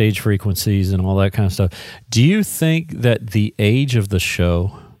that stage frequencies and all that kind of stuff. Do you think that the age of the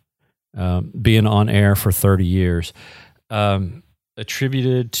show, being on air for 30 years,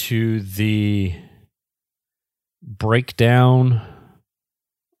 attributed to the breakdown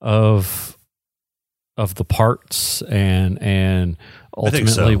of the parts and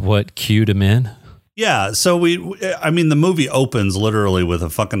ultimately what cued him in? Yeah, so the movie opens literally with a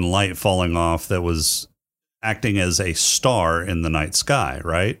fucking light falling off that was acting as a star in the night sky,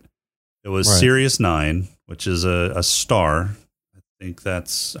 right? It was Sirius 9, which is a star. I think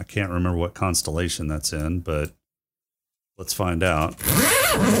that's, I can't remember what constellation that's in, but let's find out.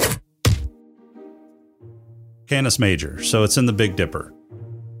 Canis Major. So it's in the Big Dipper.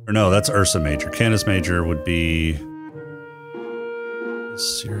 Or no, that's Ursa Major. Canis Major would be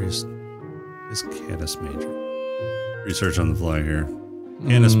Sirius. Is Canis Major? Research on the fly here.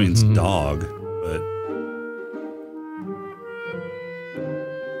 Canis means dog, but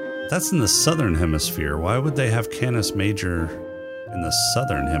that's in the southern hemisphere. Why would they have Canis Major in the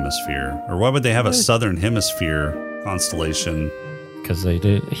southern hemisphere? Or why would they have a southern hemisphere constellation? Because he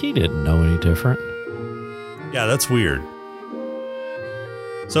didn't know any different. Yeah, that's weird.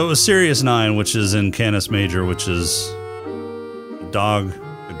 So it was Sirius 9, which is in Canis Major, which is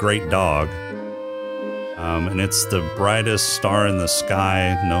the great dog. And it's the brightest star in the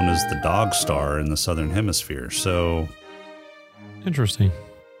sky, known as the dog star in the southern hemisphere. So Interesting.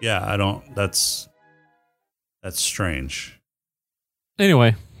 Yeah, that's strange.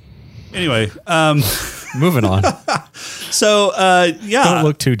 Anyway, moving on. So, yeah. Don't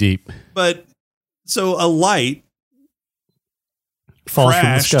look too deep. But so a light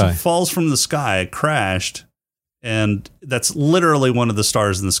falls from the sky, crashed, and that's literally one of the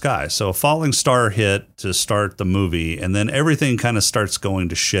stars in the sky. So a falling star hit to start the movie, and then everything kind of starts going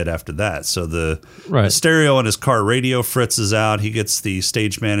to shit after that. So the stereo on his car radio fritzes out. He gets the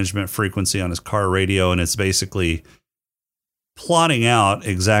stage management frequency on his car radio, and it's basically plotting out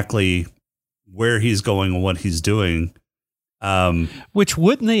exactly where he's going and what he's doing. Which,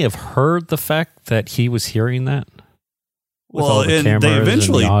 wouldn't they have heard the fact that he was hearing that? Well, and they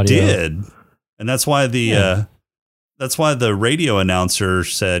eventually did, and that's why the radio announcer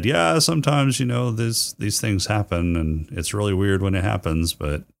said, "Yeah, sometimes these things happen, and it's really weird when it happens,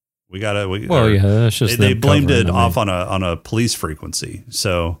 but we gotta." That's just they blamed it off on a police frequency.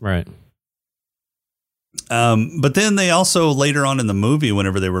 So right. But then they also later on in the movie,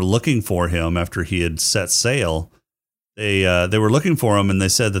 whenever they were looking for him after he had set sail, they were looking for him, and they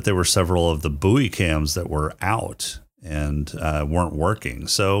said that there were several of the buoy cams that were out and weren't working.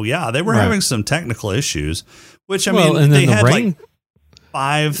 So yeah, they were having some technical issues, which they had like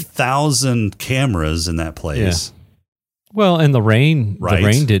 5,000 cameras in that place. Yeah. Well, and the rain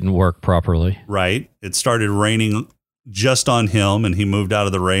didn't work properly. Right. It started raining just on him, and he moved out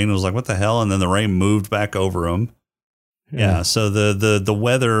of the rain. It was like, what the hell? And then the rain moved back over him. Yeah. So the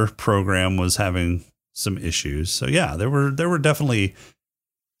weather program was having some issues. So yeah, there were definitely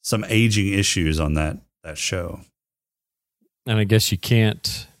some aging issues on that show. And I guess you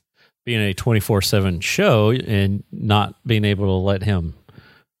can't be in a 24/7 show and not being able to let him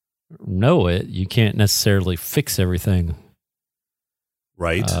know it. You can't necessarily fix everything.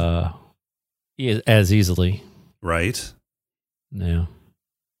 Right. As easily. Right. Yeah.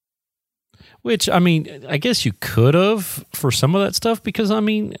 Which, I guess you could have for some of that stuff, because,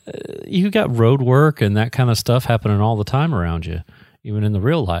 you got road work and that kind of stuff happening all the time around you, even in the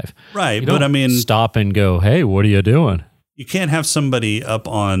real life. Right. You don't stop and go, hey, what are you doing? You can't have somebody up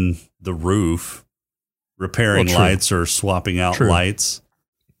on the roof repairing lights or swapping out lights.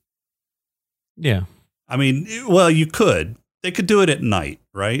 Yeah. You could. They could do it at night,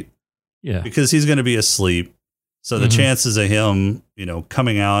 right? Yeah. Because he's going to be asleep. So the chances of him,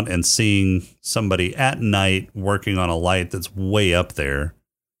 coming out and seeing somebody at night working on a light that's way up there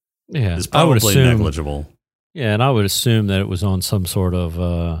is probably negligible. Yeah, and I would assume that it was on some sort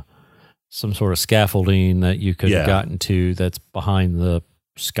of scaffolding that you could have gotten to that's behind the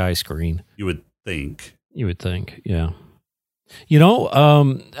sky screen. You would think. Yeah.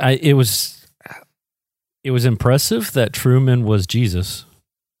 It was impressive that Truman was Jesus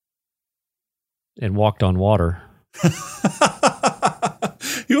and walked on water.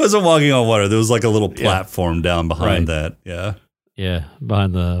 He wasn't walking on water. There was like a little platform down behind that. Yeah. Yeah,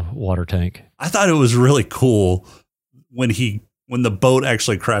 behind the water tank. I thought it was really cool when the boat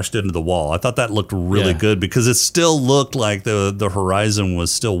actually crashed into the wall. I thought that looked really good, because it still looked like the horizon was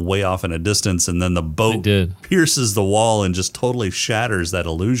still way off in a distance, and then the boat pierces the wall and just totally shatters that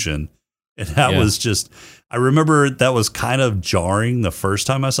illusion. And that was just, I remember that was kind of jarring the first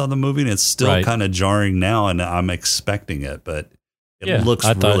time I saw the movie, and it's still kind of jarring now, and I'm expecting it, but it looks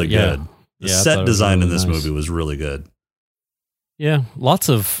really good. The set design really in this movie was really good. Yeah, lots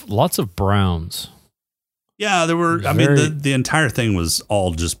of browns. Yeah, there were, the entire thing was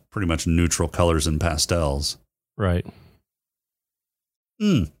all just pretty much neutral colors and pastels. Right.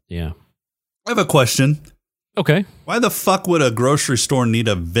 Yeah. I have a question. Okay. Why the fuck would a grocery store need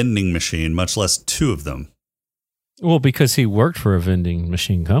a vending machine, much less two of them? Well, because he worked for a vending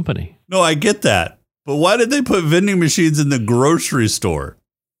machine company. No, I get that. But why did they put vending machines in the grocery store?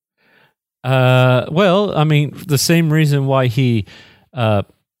 The same reason why he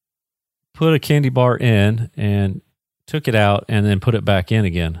put a candy bar in and took it out and then put it back in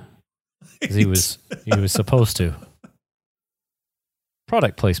again. 'Cause he was supposed to.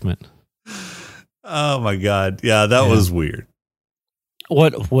 Product placement. Oh my God. Yeah, that was weird.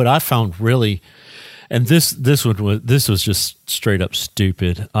 What I found really, and this was just straight up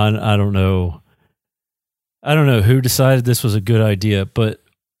stupid. I don't know who decided this was a good idea, but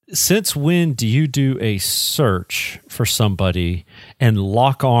since when do you do a search for somebody and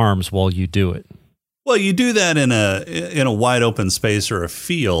lock arms while you do it? Well, you do that in a wide open space or a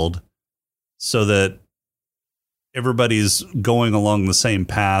field so that everybody's going along the same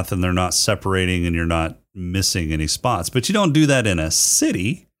path and they're not separating and you're not missing any spots. But you don't do that in a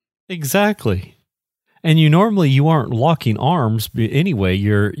city. Exactly. And you aren't locking arms anyway.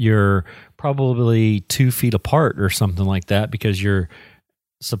 You're probably 2 feet apart or something like that because you're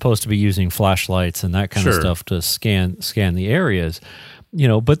supposed to be using flashlights and that kind of stuff to scan the areas.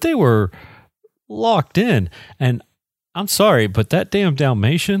 But they were locked in. And I'm sorry, but that damn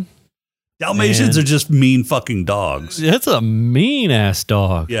Dalmatians are just mean fucking dogs. That's a mean ass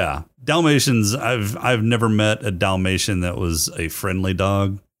dog. Yeah. Dalmatians, I've never met a Dalmatian that was a friendly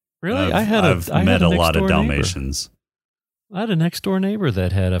dog. Really? I've met a lot of Dalmatians. I had a next door neighbor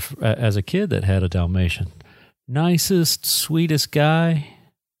that had as a kid that had a Dalmatian. Nicest, sweetest guy.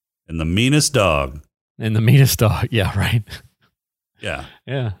 And the meanest dog. Yeah, right. Yeah.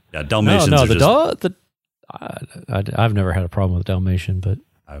 Yeah. Yeah, Dalmatians No, are the just... dog, I've never had a problem with Dalmatian, but...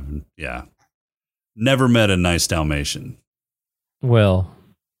 I've never met a nice Dalmatian. Well,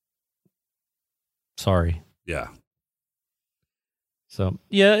 sorry. Yeah. So,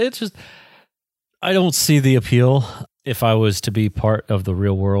 yeah, it's just, I don't see the appeal. If I was to be part of the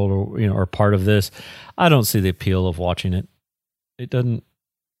real world or part of this, I don't see the appeal of watching it. It doesn't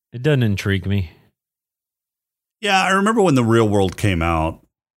intrigue me. Yeah, I remember when the Real World came out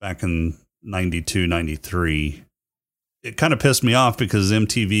back in 92, 93. It kind of pissed me off because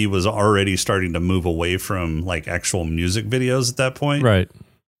MTV was already starting to move away from like actual music videos at that point. Right.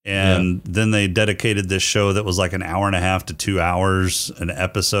 And then they dedicated this show that was like an hour and a half to 2 hours an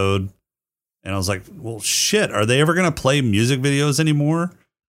episode. And I was like, well, shit, are they ever going to play music videos anymore?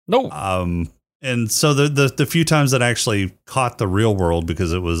 No. And so the few times that I actually caught the Real World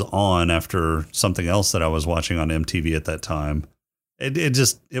because it was on after something else that I was watching on MTV at that time,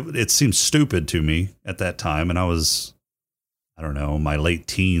 it seemed stupid to me at that time. And I was, I don't know, my late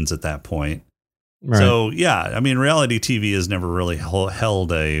teens at that point. Right. So, yeah, I mean, reality TV has never really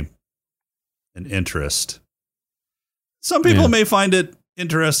held an interest. Some people may find it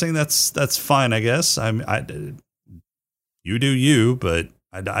interesting. That's fine, I guess. You do you, but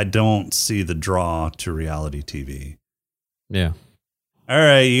I don't see the draw to reality TV. Yeah. All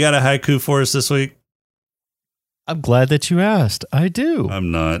right, you got a haiku for us this week? I'm glad that you asked. I do. I'm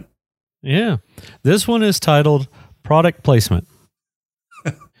not. Yeah. This one is titled Product Placement.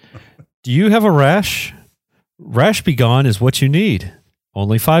 Do you have a rash? Rash Be Gone is what you need.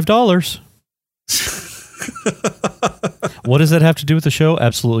 Only $5. What does that have to do with the show?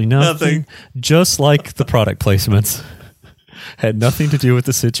 Absolutely nothing. Just like the product placements. Had nothing to do with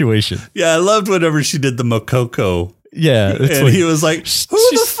the situation. Yeah, I loved whenever she did the Mococo. Yeah. And he was like, who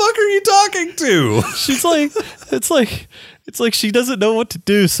the fuck are you talking to? She's like, it's like she doesn't know what to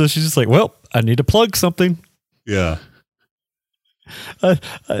do. So she's just like, well, I need to plug something. Yeah. I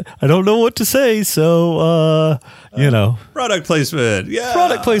don't know what to say. So, Product placement. Yeah.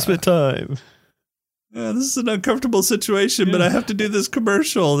 Product placement time. Yeah, this is an uncomfortable situation, but I have to do this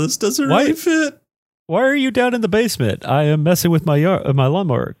commercial. This doesn't really fit. Why are you down in the basement? I am messing with my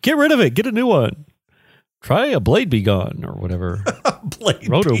lawnmower. Get rid of it. Get a new one. Try a Blade Be Gone or whatever.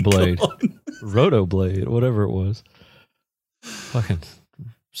 Roto Blade, whatever it was. Fucking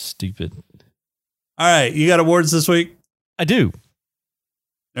stupid. All right, you got awards this week? I do.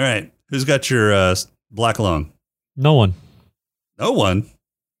 All right, who's got your black lung? No one. No one?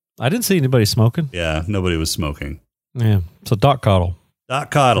 I didn't see anybody smoking. Yeah, nobody was smoking. Yeah, so Doc Coddle. Doc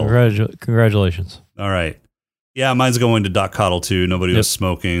Coddle. Congratulations. All right. Yeah, mine's going to Doc Coddle too. Nobody was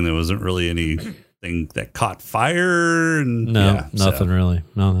smoking. There wasn't really anything that caught fire. And nothing really.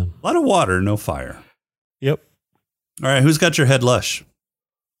 Nothing. A lot of water, no fire. Yep. All right, who's got your head lush?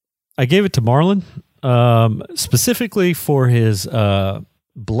 I gave it to Marlon, specifically for his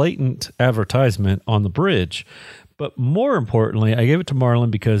blatant advertisement on the bridge. But more importantly, I gave it to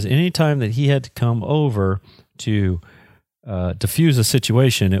Marlon because anytime that he had to come over to diffuse a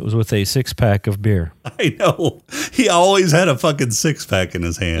situation, it was with a 6-pack of beer. I know. He always had a fucking 6-pack in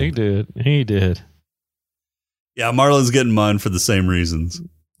his hand. He did. Yeah, Marlon's getting mine for the same reasons.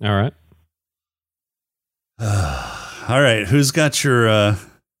 All right. All All right. Who's got your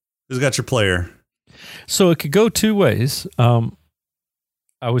player? So it could go two ways.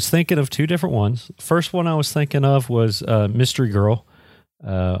 I was thinking of two different ones. First one I was thinking of was Mystery Girl,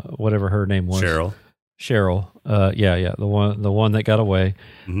 whatever her name was. Cheryl. Yeah. The one that got away.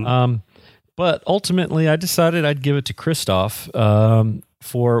 Mm-hmm. But ultimately, I decided I'd give it to Christoph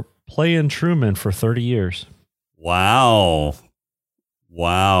for playing Truman for 30 years. Wow.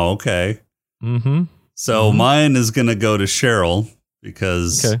 Okay. Mm-hmm. So mine is going to go to Cheryl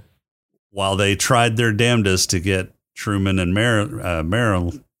because while they tried their damnedest to get Truman and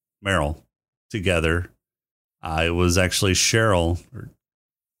Meryl together, it was actually Cheryl.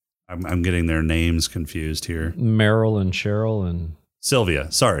 I'm getting their names confused here. Meryl and Cheryl and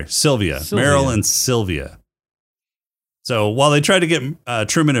Sylvia. Sorry, Sylvia. Meryl and Sylvia. So while they tried to get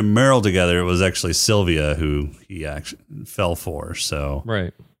Truman and Meryl together, it was actually Sylvia who he actually fell for. So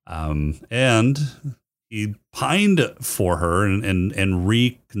right. And he pined for her and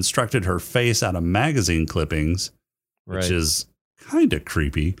reconstructed her face out of magazine clippings, which is kind of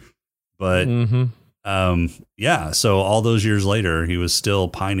creepy. But so all those years later, he was still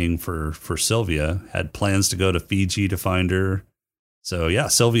pining for Sylvia, had plans to go to Fiji to find her. So yeah,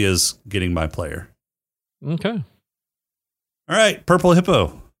 Sylvia's getting my player. Okay. All right, Purple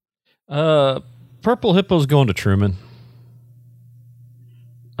Hippo. Purple Hippo's going to Truman.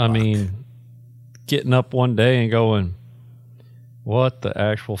 I mean, getting up one day and going, what the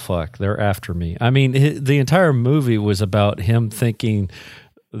actual fuck? They're after me. I mean, the entire movie was about him thinking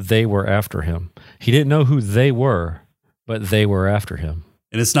they were after him. He didn't know who they were, but they were after him.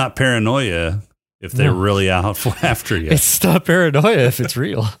 And it's not paranoia if they're really out after you. It's not paranoia if it's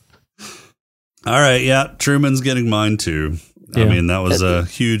real. All right, yeah, Truman's getting mine too. Yeah. I mean, that was a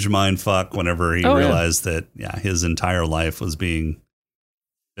huge mind fuck whenever he realized that his entire life was being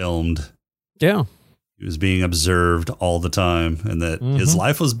filmed. Yeah. He was being observed all the time, and that his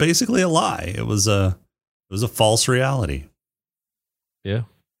life was basically a lie. It was a false reality. Yeah.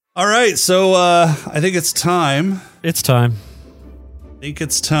 All right, so I think it's time. It's time. I think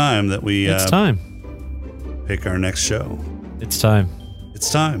it's time that we pick our next show. It's time.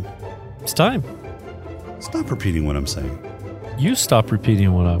 It's time. It's time. Stop repeating what I'm saying. You stop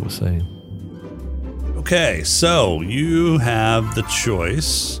repeating what I was saying. Okay, so you have the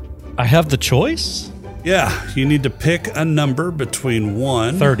choice. I have the choice? Yeah, you need to pick a number between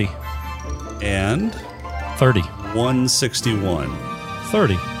 30 and 161.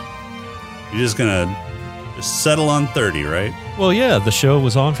 30. You're just going to settle on 30, right? Well, yeah, the show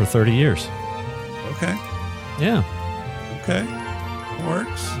was on for 30 years. Okay. Yeah. Okay.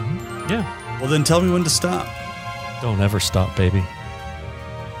 Works. Yeah. Well, then tell me when to stop. Don't ever stop, baby.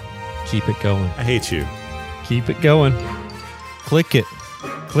 Keep it going. I hate you. Keep it going. Click it.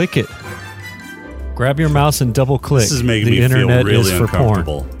 Click it. Grab your mouse and double click. This is making me feel really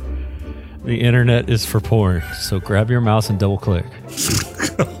uncomfortable. The internet is for porn. So grab your mouse and double click.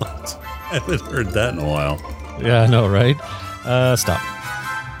 God, I haven't heard that in a while. Yeah, I know, right? Stop.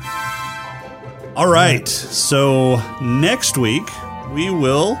 All right. So next week, we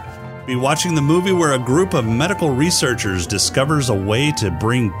will be watching the movie where a group of medical researchers discovers a way to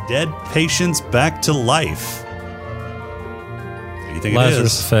bring dead patients back to life. What do you think Lazarus it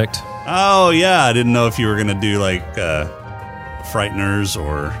is? Effect. Oh, yeah. I didn't know if you were going to do like Frighteners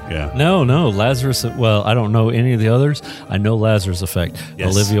or, No, Lazarus. Well, I don't know any of the others. I know Lazarus Effect.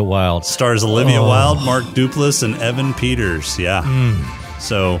 Yes. Olivia Wilde. Stars Olivia Wilde, Mark Duplass, and Evan Peters. Yeah.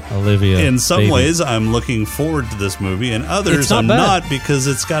 So, Olivia, in some ways, I'm looking forward to this movie, and others I'm not because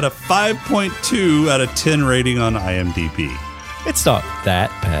it's got a 5.2 out of 10 rating on IMDb. It's not that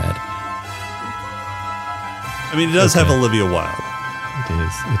bad. I mean, it does have Olivia Wilde.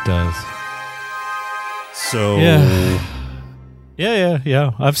 It does. So, yeah.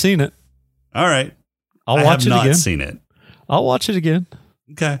 I've seen it. All right. I'll watch it again. I have not seen it. I'll watch it again.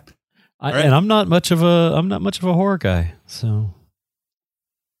 Okay. And I'm not much of a horror guy, so.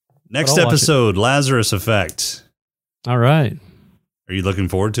 Next episode, Lazarus Effect. All right. Are you looking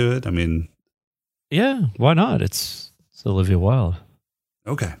forward to it? I mean, yeah, why not? It's Olivia Wilde.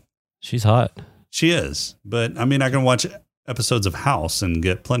 Okay. She's hot. She is. But I mean, I can watch episodes of House and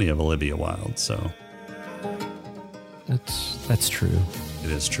get plenty of Olivia Wilde, so. That's true.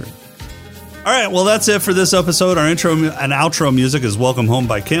 It is true. All right, well, that's it for this episode. Our intro and outro music is Welcome Home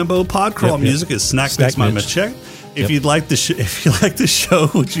by Cambo. Podcrawl music is Snack Mix by Machek. If you'd like the show,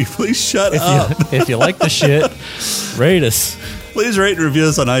 would you please shut up? If you like the shit, rate us. Please rate and review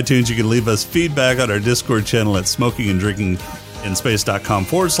us on iTunes. You can leave us feedback on our Discord channel at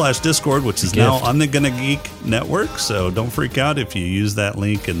smokinganddrinkinginspace.com/Discord, which is now on the Gonna Geek Network. So don't freak out if you use that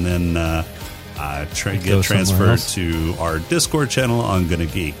link and then get transferred to our Discord channel on Gonna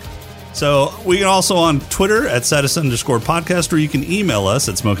Geek. So we can also on Twitter at @status_podcast, or you can email us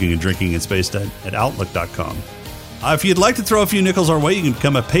at smokinganddrinkinginspace@outlook.com. If you'd like to throw a few nickels our way, you can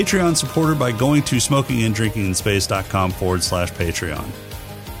become a Patreon supporter by going to smokinganddrinkinginspace.com/Patreon.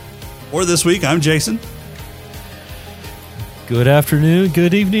 For this week, I'm Jason. Good afternoon,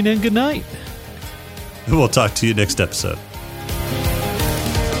 good evening, and good night. We'll talk to you next episode.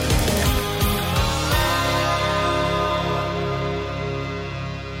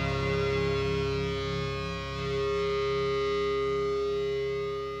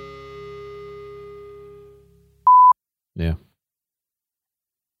 Yeah.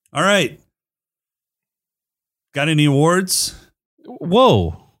 All right. Got any awards?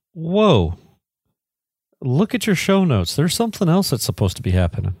 Whoa. Look at your show notes. There's something else that's supposed to be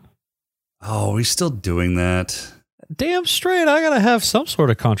happening. Oh, are we still doing that? Damn straight. I got to have some sort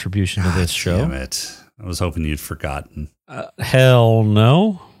of contribution to this show. Damn it. I was hoping you'd forgotten. Hell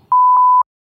no.